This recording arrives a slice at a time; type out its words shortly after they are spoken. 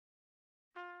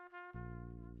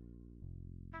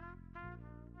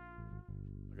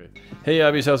Hey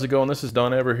Abbies, how's it going? This is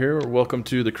donaber here. Welcome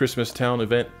to the Christmas Town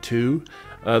Event 2.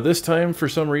 This time, for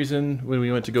some reason, when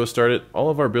we went to go start it, all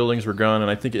of our buildings were gone,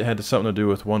 and I think it had something to do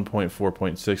with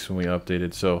 1.4.6 when we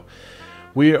updated. So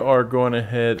we are going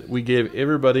ahead, we gave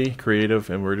everybody creative,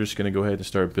 and we're just going to go ahead and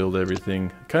start build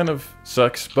everything. Kind of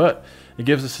sucks, but it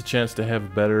gives us a chance to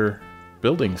have better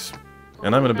buildings.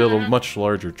 And I'm going to build a much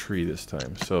larger tree this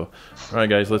time. So, alright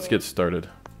guys, let's get started.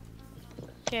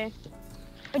 Okay.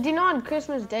 But do you know on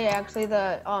Christmas Day, actually,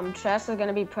 the chests are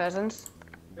gonna be presents?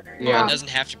 Yeah. It doesn't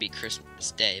have to be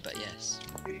Christmas Day, but yes.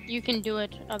 You can do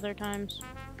it other times.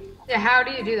 Yeah, how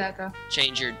do you do that, though?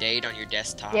 Change your date on your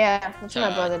desktop. Yeah, that's what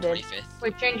my brother did. 25th.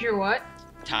 Wait, change your what?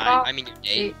 Time, I mean your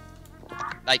date.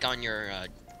 Like on your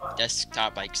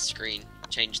desktop, like screen.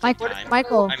 Change the time.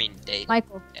 Michael. I mean date.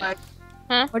 Michael. Yeah.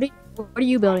 Huh? What are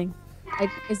you building? Like,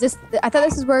 is this? I thought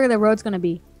this is where the road's gonna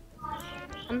be.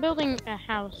 I'm building a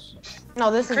house. No,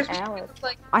 this is Christmas Alex.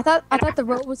 like I thought the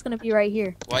road was gonna be right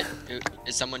here. What?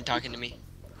 Is someone talking to me?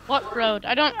 What road?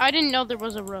 I didn't know there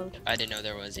was a road. I didn't know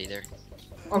there was either.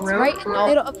 a It's road? right in the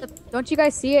middle of the. Don't you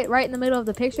guys see it? Right in the middle of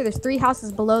the picture. There's 3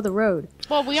 houses below the road.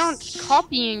 Well, we aren't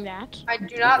copying that. I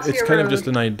do not see It's a kind road. of just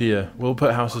an idea. We'll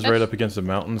put houses right up against the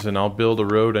mountains, and I'll build a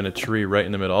road and a tree right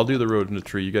in the middle. I'll do the road and the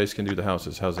tree. You guys can do the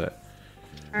houses. How's that?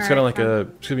 It's kind of like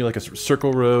it's gonna be like a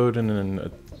circle road and then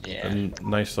a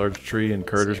nice large tree, and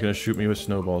Carter's gonna shoot me with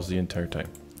snowballs the entire time.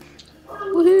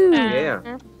 Woohoo!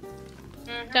 Yeah.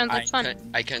 Sounds like fun.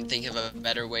 I couldn't think of a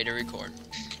better way to record.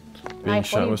 Being Mike, what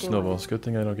shot are you with doing? snowballs. Good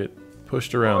thing I don't get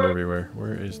pushed around everywhere.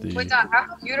 Where is the... Wait, Don, how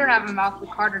come you don't have a mouth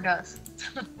but Carter does?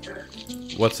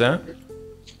 What's that?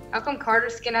 How come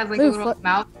Carter's skin has like Ooh, a little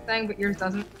mouth thing, but yours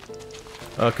doesn't?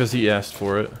 Because he asked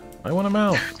for it. I want a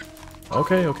mouth.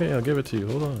 Okay, I'll give it to you.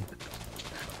 Hold on.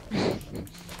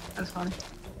 That's funny.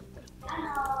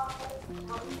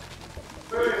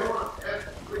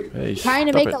 Hey, Trying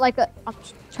to stop make it like a. I'm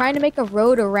trying to make a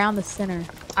road around the center.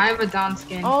 I have a Don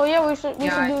skin. Oh yeah, we should do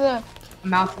the. A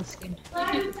mouthless skin.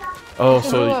 Oh, we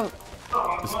should so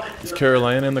do is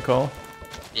Caroline in the call?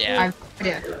 Yeah.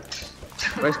 Yeah.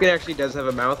 My skin actually does have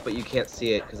a mouth, but you can't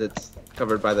see it because it's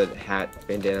covered by the hat,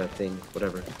 bandana thing,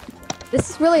 whatever. This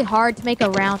is really hard to make a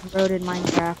round road in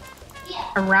Minecraft.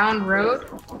 A round road?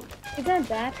 Is that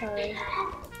that hard?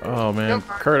 Oh man,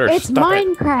 Carter, It's stop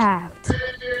it.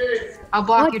 Minecraft. I'll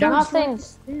block What you the- down.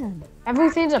 Nothing's. Yeah,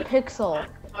 Everything's a pixel.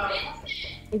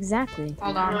 exactly.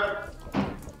 Hold on.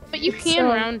 But you It's can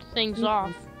so- round things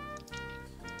off.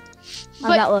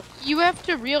 I got But look. you have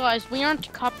to realize we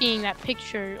aren't copying that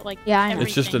picture like Yeah, I know.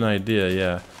 It's just an everything. idea,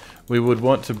 yeah. We would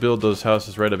want to build those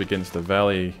houses right up against the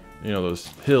valley, you know, those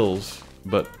hills,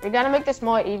 but We gotta make this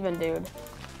more even, dude.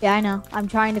 Yeah, I know. I'm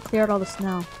trying to clear out all the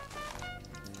snow.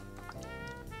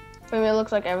 I mean, it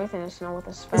looks like everything is snow with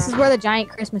a spark. This is where the giant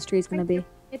Christmas tree is gonna be.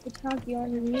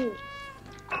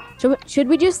 Should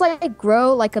we just like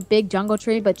grow like a big jungle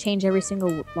tree, but change every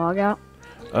single log out?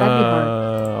 That'd be hard.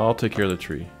 I'll take care of the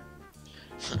tree.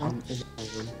 So I'm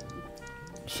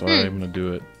gonna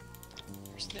do it.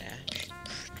 Where's that?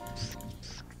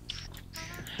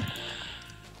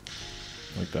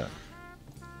 Like that.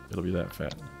 It'll be that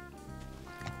fat.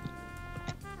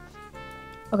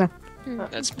 Okay.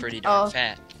 That's pretty darn Oh.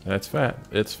 fat. That's fat.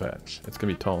 It's fat. It's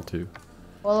gonna be tall too.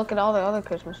 Well, look at all the other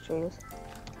Christmas trees.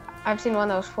 I've seen one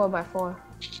that was 4x4.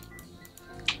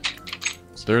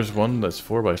 There's one that's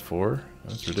 4x4.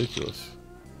 That's ridiculous.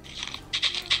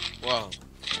 Whoa.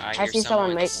 I I hear see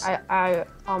someone make.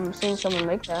 someone's- Seen someone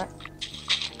make that.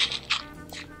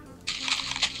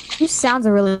 These sounds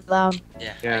are really loud.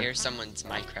 Yeah, Yeah. I hear someone's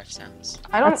Minecraft sounds.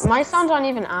 I don't. That's- My sounds aren't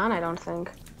even on. I don't think.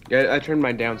 Yeah, I turned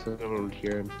mine down so no one would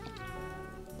hear him.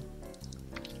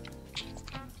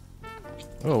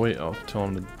 Oh wait, I'll tell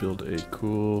him to build a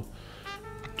cool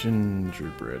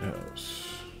gingerbread house.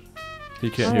 He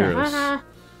can't hear us. Uh-huh.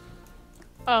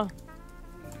 Oh.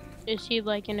 Is he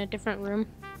like in a different room?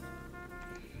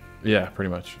 Yeah, pretty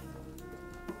much.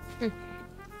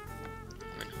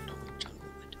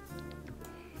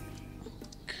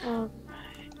 Oh.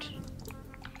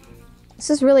 This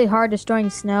is really hard destroying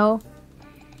snow.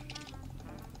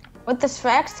 With the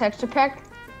Sfax texture pack,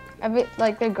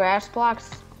 like the grass blocks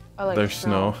are like There's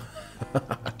snow.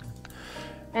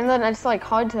 And then it's like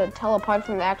hard to tell apart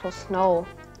from the actual snow.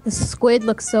 The squid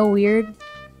looks so weird.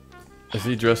 Is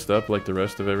he dressed up like the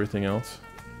rest of everything else?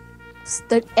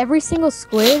 Every single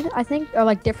squid, I think, are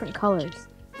like different colors.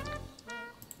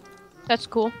 That's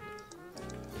cool.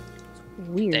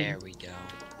 Weird. There we go.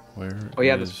 Where Oh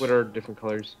yeah, the is- squid are different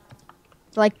colors.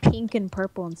 Like pink and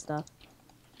purple and stuff.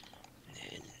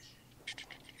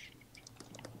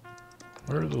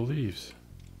 Where are the leaves?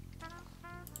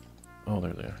 Oh,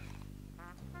 there they are.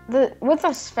 with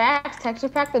a fast texture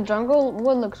pack, the jungle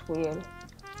wood looks weird.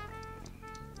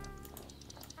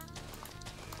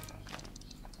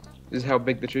 This is how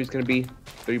big the tree's gonna be.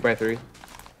 3 by 3.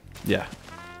 Yeah.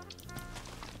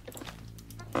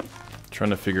 Trying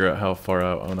to figure out how far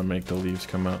out I want to make the leaves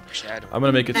come out. Shadow. I'm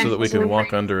gonna make it so that we can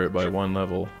walk under it by 1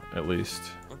 level at least,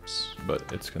 Oops. but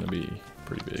it's gonna be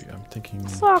pretty big. I'm thinking. I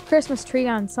saw a Christmas tree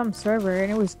on some server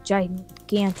and it was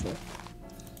gigantic.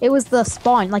 It was the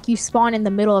spawn, like you spawn in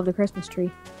the middle of the Christmas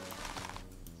tree.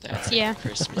 That's Yeah.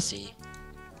 Christmassy.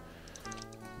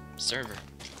 Server.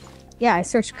 Yeah, I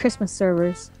searched Christmas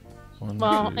servers.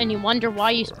 Well, and you wonder why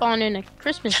you spawn in a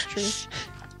Christmas tree.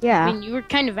 Yeah. I mean, you were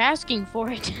kind of asking for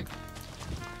it.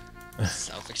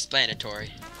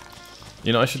 Self-explanatory.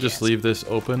 You know, I should just leave this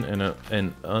open and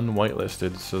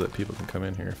unwhitelisted so that people can come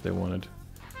in here if they wanted.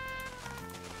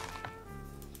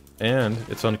 And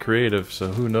it's on creative, so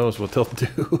who knows what they'll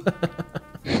do.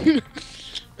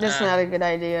 That's not a good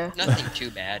idea. Nothing too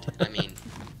bad. I mean,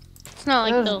 It's not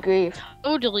like That was they'll grief.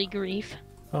 totally grief.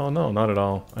 Oh no, not at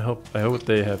all. I hope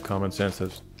they have common sense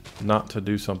as not to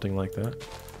do something like that.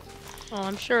 Well,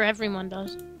 I'm sure everyone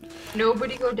does.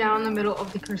 Nobody go down the middle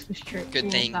of the Christmas tree. good Yeah,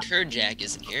 thing that- Kerjack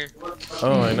isn't here.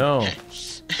 Oh, I know.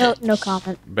 No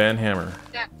comment. Banhammer.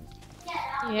 Yeah.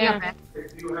 Yeah, man.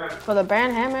 For the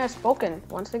band hammer has spoken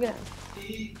once again.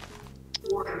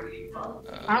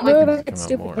 I don't Move like it, Come out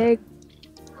stupid more. pig.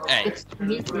 Hey, it's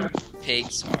me.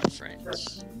 pigs are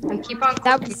friends. I keep on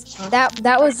That clicking was stuff.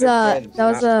 that was Friends,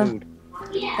 that was not a food.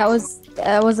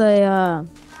 that was a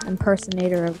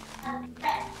impersonator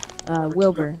of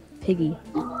Wilbur Piggy.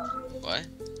 What?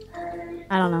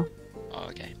 I don't know. Oh,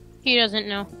 okay. He doesn't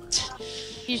know.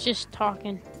 He's just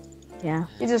talking. Yeah.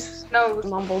 He just No,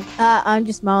 mumbled. I'm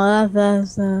just small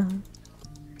enough.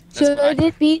 Should what I-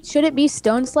 it be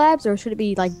stone slabs or should it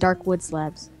be like dark wood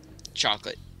slabs?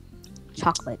 Chocolate.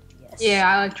 Chocolate. Yes. yeah,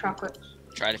 I like chocolate.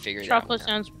 Try to figure it Chocolate out.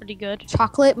 sounds pretty good.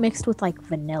 Chocolate mixed with like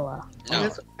vanilla. No,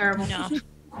 That's terrible. No.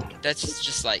 that's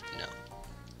just like no.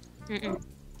 Mm-mm.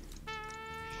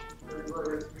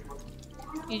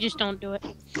 You just don't do it.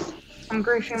 I'm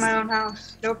griefing my own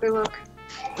house. Nobody look.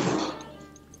 Of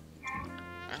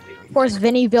course,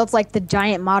 Vinny built like the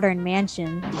giant modern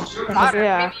mansion. Modern,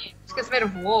 Yeah. maybe it's made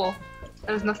of wool.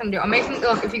 That has nothing to do. I'm making.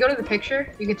 Look, if you go to the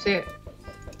picture, you can see it.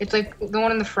 It's like the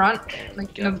one in the front,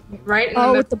 like in the, right in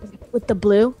Oh, the with the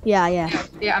blue. Yeah, yeah. middle.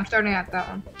 Yeah, I'm starting at that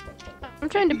one. I'm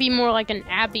trying to be more like an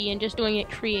Abby and just doing it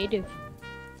creative.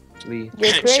 Lee.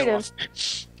 You're Show creative. off.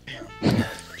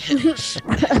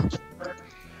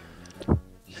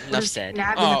 Enough said.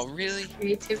 Fabulous. Oh, really?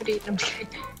 Creativity. I'm kidding.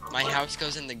 My house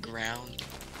goes in the ground.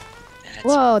 That's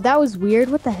Whoa, that was weird.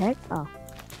 What the heck? Oh.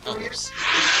 oops.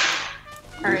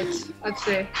 All right, let's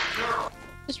see.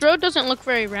 This road doesn't look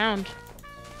very round.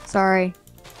 Sorry.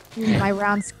 My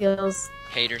round skills.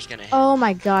 Haters gonna hate. Oh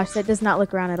my gosh, that does not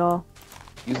look round at all.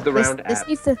 Use the round This app.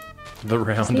 needs to. The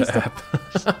round Seems to- app.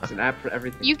 It's an app for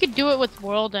everything. You could do it with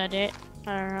World Edit.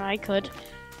 Or I could.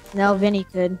 No, Vinny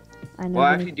could. I know. Well,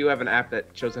 I Vinny. actually do have an app that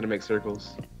shows how to make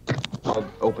circles. I'll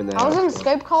open that. I was up. in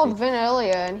Skype call with Vin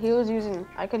earlier, and he was using.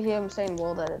 I could hear him saying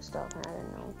world edit stuff, and I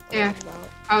didn't know. what Yeah. it was about.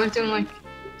 I was doing like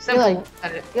simple like-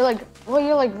 edit. You're like, well,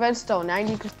 you're like redstone,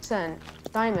 90%,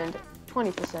 diamond,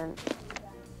 20%.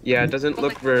 Yeah, it doesn't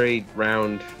look very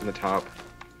round on the top.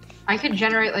 I could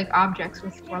generate like objects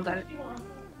with world edit.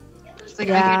 It's like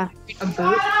Yeah. I could generate a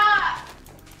boat.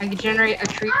 I could generate a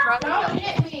tree trunk.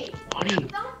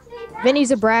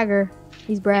 Vinny's a bragger.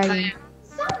 He's I bragging.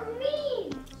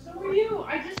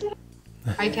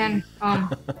 I can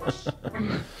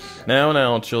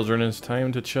Now, children, it's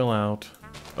time to chill out.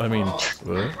 I mean, what?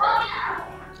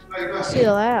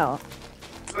 Chill out.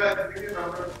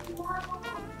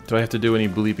 Do I have to do any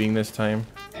bleeping this time?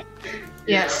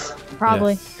 yes.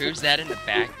 Probably. Yes. Who's that in the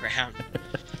background?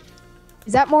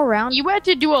 Is that more round? You had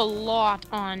to do a lot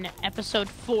on episode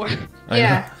 4 I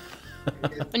Yeah.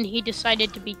 when he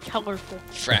decided to be colorful.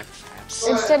 Fraps.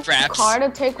 Instead of Fraps. car to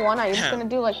take one, I'm just gonna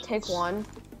do like take one.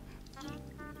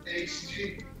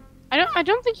 I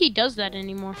don't think he does that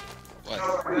anymore. What?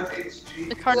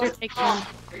 The Carter takes one.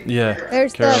 Yeah,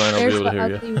 There's Caroline the will be there's able the to hear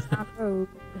you. ugly round road.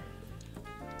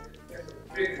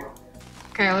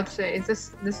 Okay, let's see.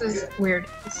 This is weird.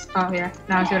 Oh yeah.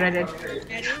 Now I see what I did.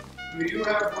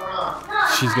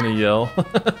 She's gonna yell.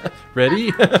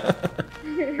 Ready?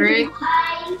 3,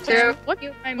 2.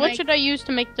 What should I use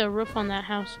to make the roof on that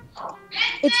house?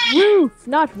 It's roof,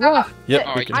 not roof. Yep,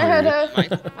 Oh, we I can I hear heard you. her.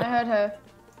 Mike? I heard her.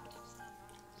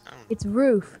 It's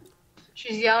roof.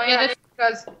 She's yelling Yeah, at me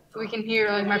because we can hear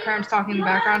like my parents talking in the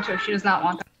background, so she does not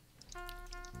want that.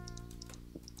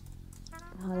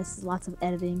 Oh, this is lots of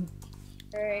editing.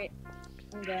 Alright.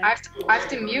 Okay. I have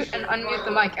to mute and unmute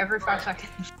the mic every 5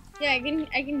 seconds. Yeah, I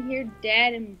can hear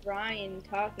Dad and Brian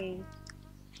talking.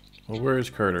 Well, where is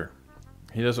Carter?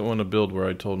 He doesn't want to build where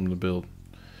I told him to build.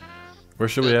 Where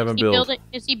should we have him build?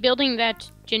 Is he building that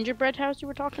gingerbread house you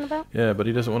were talking about? Yeah, but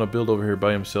he doesn't want to build over here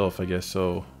by himself, I guess,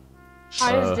 so...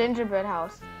 How gingerbread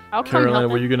house? I'll come Carolina,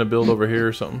 help were him. you going to build over here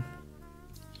or something?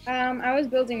 I was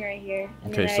building right here.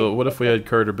 and Okay, then so I- what if we had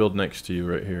Carter build next to you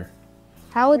right here?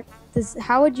 How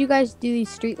would you guys do these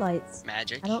streetlights?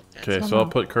 Magic. I don't- Okay, don't so I'll know.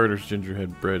 put Carter's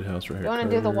gingerbread bread house right here. You wanna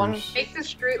do the one- Carter's Make the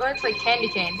streetlights like candy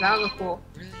canes. That would look cool.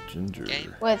 Ginger.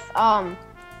 Game. With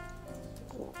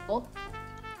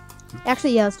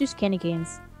Actually, yeah, let's do candy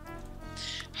canes.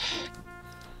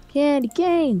 Candy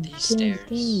canes. These Candy stairs.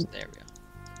 canes. There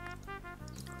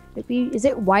we go. Is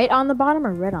it white on the bottom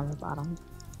or red on the bottom?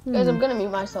 Guys, I'm Hmm. gonna mute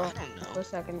I myself don't for know. a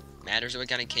second. Matters what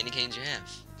kind of candy canes you have.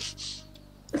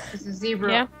 This is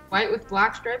zebra. Yeah. White with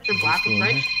black stripes or black with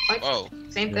white stripes. Whoa.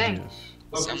 Same There thing.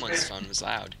 it is. Someone's phone was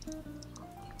loud.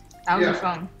 That was your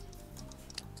phone.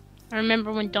 I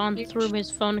remember when Don threw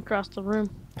his phone across the room.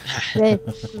 Yeah,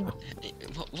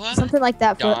 What? something like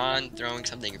that. For, Dawn throwing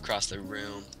something across the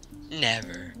room.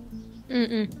 Never.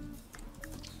 Mm-mm.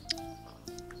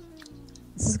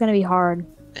 this is gonna be hard.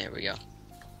 There we go.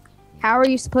 How are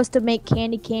you supposed to make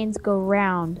candy canes go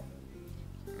round?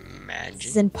 Magic. This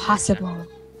is impossible.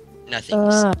 Nothing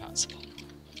is impossible.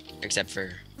 Except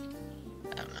for,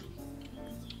 I don't know.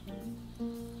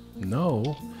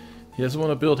 No. He doesn't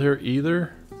want to build here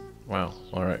either? Wow.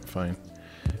 Alright, fine.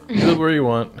 Build where you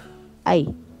want. Aye.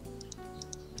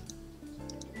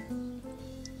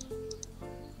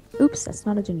 Oops, that's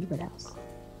not a gingerbread house.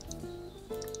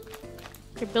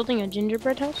 You're building a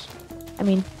gingerbread house? I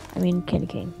mean candy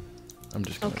cane. I'm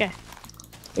just gonna... Okay.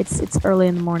 It's early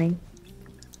in the morning.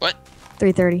 What?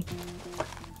 3:30.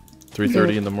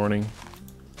 3:30 in the morning.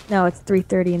 No, it's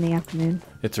 3:30 in the afternoon.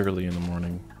 It's early in the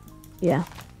morning. Yeah.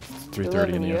 It's live 3:30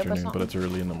 in in the Europe or afternoon, but it's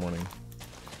early in the morning.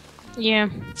 Yeah.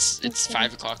 It's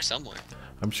 5 o'clock somewhere.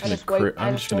 I'm just I gonna just wait- I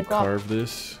I'm just just gonna woke up. carve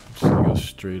this. I'm just gonna go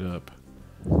straight up.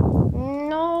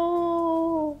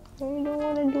 No, I don't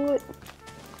want to do it.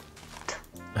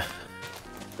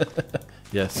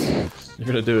 Yes. You're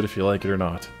gonna do it if you like it or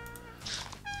not.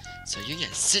 So you're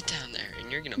gonna sit down there and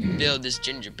you're gonna build this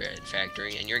gingerbread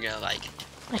factory and you're gonna like,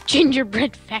 A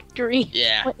gingerbread factory.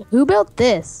 yeah. Wait, who built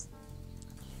this?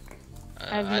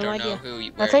 I have I no don't idea. know who. I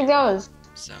Where think you that are, was.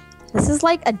 So This is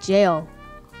like a jail.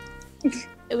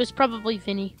 It was probably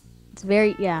Vinny. It's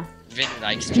very yeah. Vin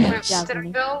likes Wait, jails. Yeah, what did I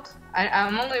Vinny. build?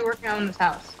 I'm only working on this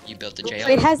house. You built the jail.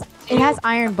 It has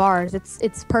iron bars.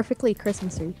 It's perfectly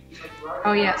Christmassy.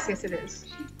 Oh yes, yes it is.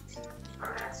 All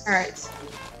right.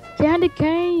 Candy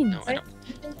cane. No, I don't.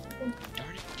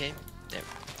 Darn it, game. There.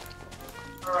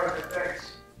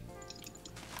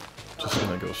 Just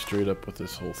gonna go straight up with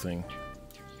this whole thing.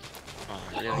 Oh,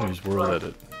 really? Use world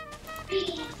edit.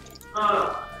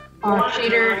 Oh,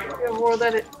 cheater! You have world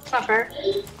edit. It's not fair.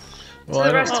 Well,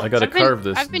 I gotta carve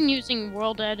this. I've been using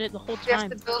World Edit the whole You have time.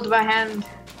 to build by hand.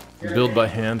 Build by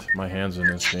hand. My hands in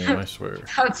this game, I swear.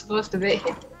 That's how it's supposed to be.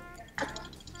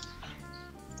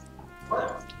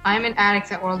 I'm an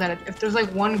addict at World Edit. If there's like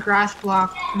one grass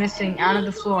block missing out of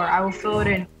the floor, I will fill it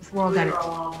in with World Edit.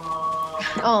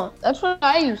 Oh, that's what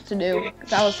I used to do.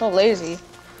 'Cause I was so lazy.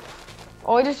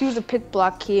 Oh, I just use a pick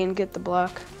block key and get the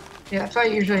block. Yeah, that's what I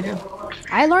usually do.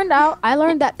 I learned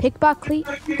that pick block key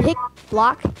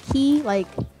like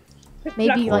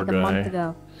maybe Poor like a month guy.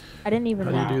 ago. I didn't even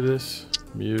How know. do you do this?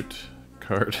 Mute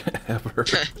card ever.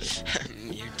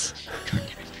 Mute.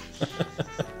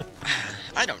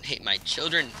 I don't hate my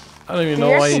children. I don't even Did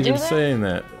know you why actually you're do even that? saying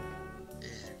that.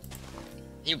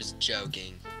 He was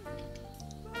joking.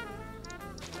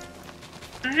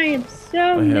 I am so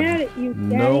I mad have at you,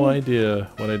 Daddy. no idea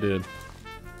what I did.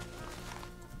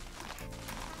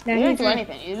 Now You didn't he's do like,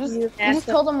 anything. You just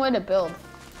asshole. told them where to build.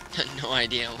 No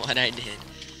idea what I did.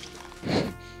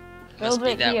 Build Must be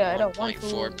right that here. I don't want to.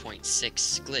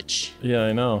 1.4.6 glitch. Yeah,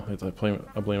 I know. I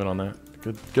blame it on that.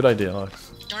 Good idea,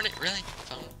 Alex. Darn it, really?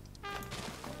 Phone.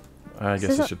 I This guess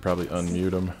is I a- should probably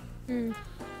unmute him. Hmm.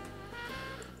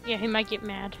 Yeah, he might get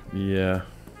mad. Yeah.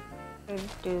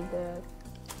 Do that.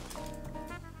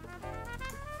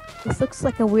 This looks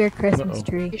like a weird Christmas Uh-oh.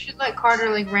 tree. You should let Carter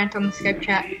like rant on the Skype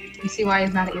chat and see why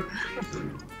he's mad at you.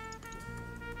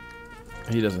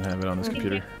 He doesn't have it on his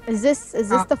computer. Is this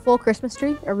the full Christmas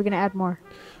tree? Or are we gonna add more?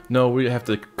 No, we have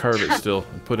to carve it still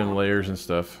and put in layers and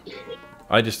stuff.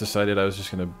 I just decided I was just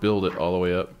gonna build it all the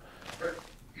way up.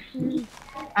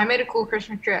 I made a cool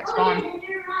Christmas tree at spawn. Oh,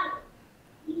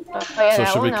 yeah, So that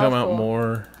should we one, that come was out cool.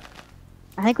 more?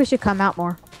 I think we should come out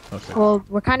more. Okay. Well,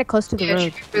 we're kind of close to the Yeah, it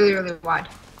road. should be really, really wide.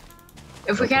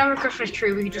 If we can't have a Christmas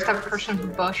tree, we could just have a Christmas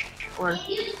bush or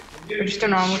just a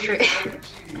normal tree.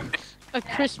 A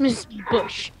Christmas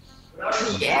bush.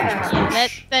 Yeah.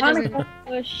 That doesn't. Hanukkah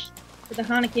bush for the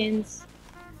Hanukkins.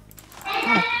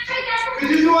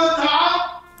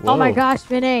 Oh my Whoa. gosh,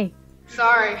 Vinny.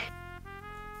 Sorry.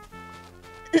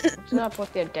 What's up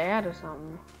with your dad or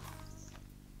something?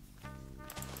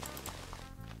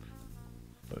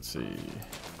 Let's see.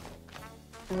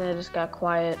 And then it just got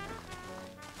quiet.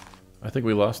 I think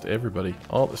we lost everybody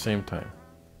all at the same time.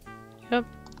 Yep,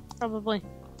 probably.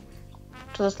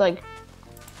 So it's like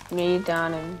me,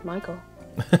 Don, and Michael.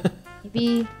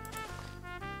 Maybe.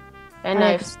 And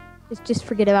I Knife. just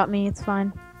forget about me. It's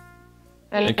fine.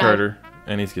 And Knife. Carter.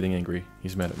 And he's getting angry.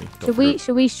 He's mad at me. Don't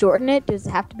Should we shorten it? Does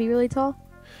it have to be really tall?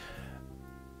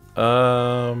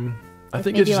 I Like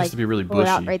think maybe, it just has like, to be really Pull it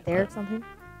bushy. out right there or something.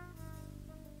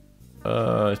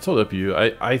 It's totally up to you.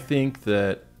 I think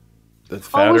that the Oh, we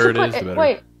fatter should it put is, the better.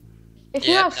 Wait. If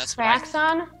you Yeah, have that's what I Sphax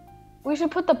on, we should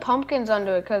put the pumpkins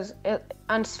under it, because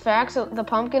on Sphax, the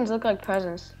pumpkins look like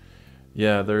presents.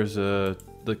 Yeah, there's here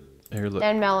look.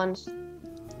 And melons.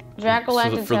 Jack o' So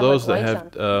lanterns for have those like that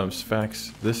lights have on.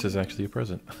 Sphax, this is actually a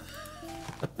present.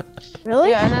 Really?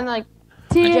 Yeah, and then like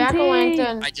TNT. Jack o'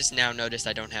 lantern. I just now noticed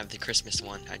I don't have the Christmas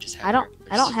one. I just have.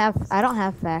 I don't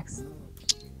have facts.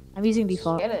 I'm using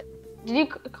default. Get it? Did you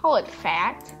call it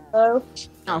fact? Hello.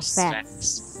 No Facts.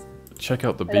 facts. Check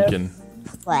out the beacon.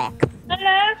 Slack.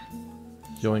 Hello.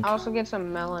 Yoink. I also get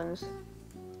some melons.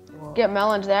 Get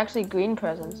melons. They're actually green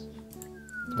presents.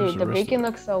 Where's Dude, the the rest of beacon it?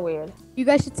 looks so weird. You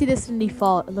guys should see this in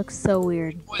default. It looks so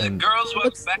weird. And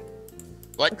Looks,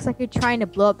 What? looks like you're trying to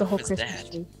blow up the whole What's Christmas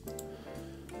that? tree.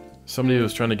 somebody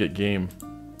was trying to get game.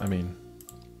 I mean,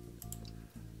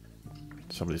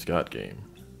 somebody's got game.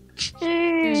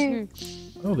 Mhm.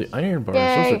 Oh, the iron bars.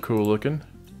 Yay. Those are cool looking.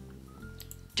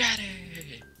 Daddy.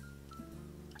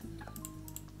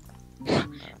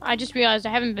 I just realized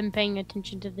I haven't been paying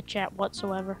attention to the chat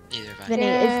whatsoever. Neither have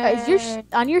I. Vinny, is your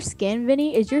on your skin,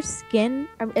 Vinny? Is your skin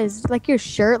is like your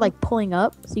shirt like pulling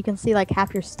up so you can see like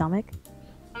half your stomach?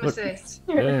 Let me Look. see.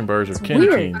 The iron bars are It's candy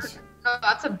weird. canes. No,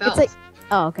 that's a belt. It's like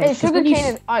oh okay. Hey, 'Cause sugar when you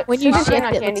cane sh- is when you sugar cane shift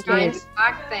on it, candy looks weird. canes. Giant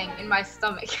black thing in my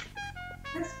stomach.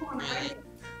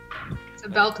 It's a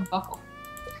belt buckle.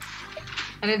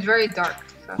 And it's very dark.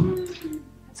 So.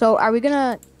 So are we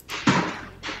gonna?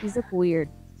 These look weird.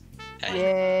 Hey.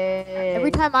 Yay. Every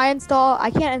time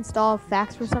I can't install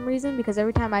Fax for some reason because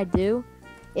every time I do,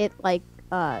 it like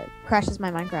crashes my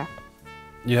Minecraft.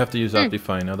 You have to use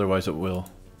Optifine, otherwise it will.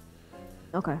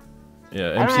 Okay.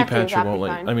 Yeah, I don't MC have to use Patcher won't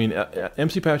let. Optifine. I mean,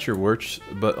 MC Patcher works,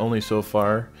 but only so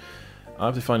far.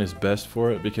 Optifine is best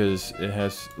for it because it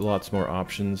has lots more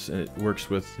options and it works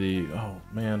with the. Oh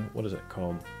man, what is it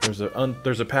called?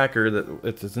 There's a packer that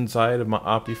it's inside of my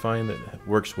Optifine that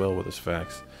works well with this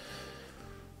fax.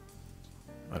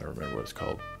 I don't remember what it's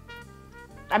called.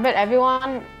 I bet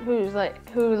everyone who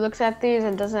looks at these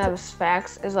and doesn't have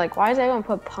Sphax is like, why does everyone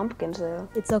put pumpkins there?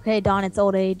 It's okay, Don. It's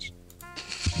old age.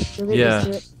 You'll get used to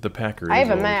Yeah, it. the packer. I is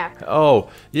have a old. Mac. Oh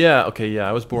yeah, okay, yeah.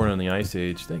 I was born in the Ice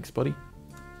Age. Thanks, buddy.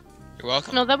 You're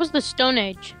welcome. No, that was the Stone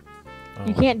Age. Oh.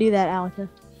 You can't do that, Alika.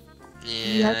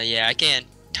 Yeah, I can.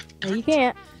 No, you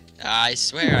can't. I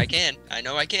swear I can. I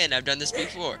know I can. I've done this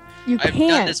before. You I've can't.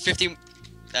 done this 50.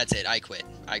 That's it. I quit.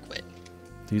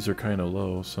 These are kind of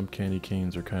low. Some candy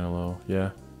canes are kind of low.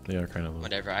 Yeah, they are kind of low.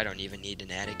 Whatever. I don't even need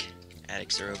an attic.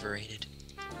 Attics are overrated.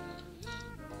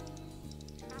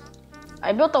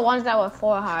 I built the ones that were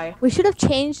 4 high. We should have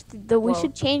changed the. We Well,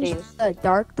 should change these.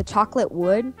 the chocolate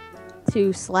wood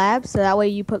to slab, so that way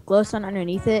you put glowstone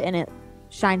underneath it and it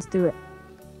shines through it.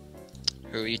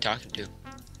 Who are you talking to?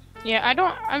 Yeah, I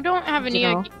don't have any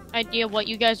You know. idea what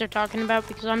you guys are talking about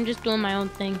because I'm just doing my own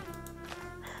thing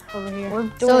over here. We're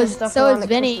doing So is stuff so around is the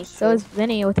Vinny. Christmas So tree. is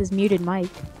Vinny with his muted mic.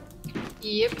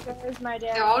 Yep. There's my They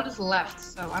dad. all just left,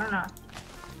 so I don't know.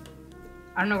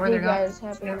 I don't know where You they're going. guys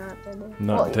happy not to do.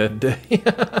 Not Well, dead day.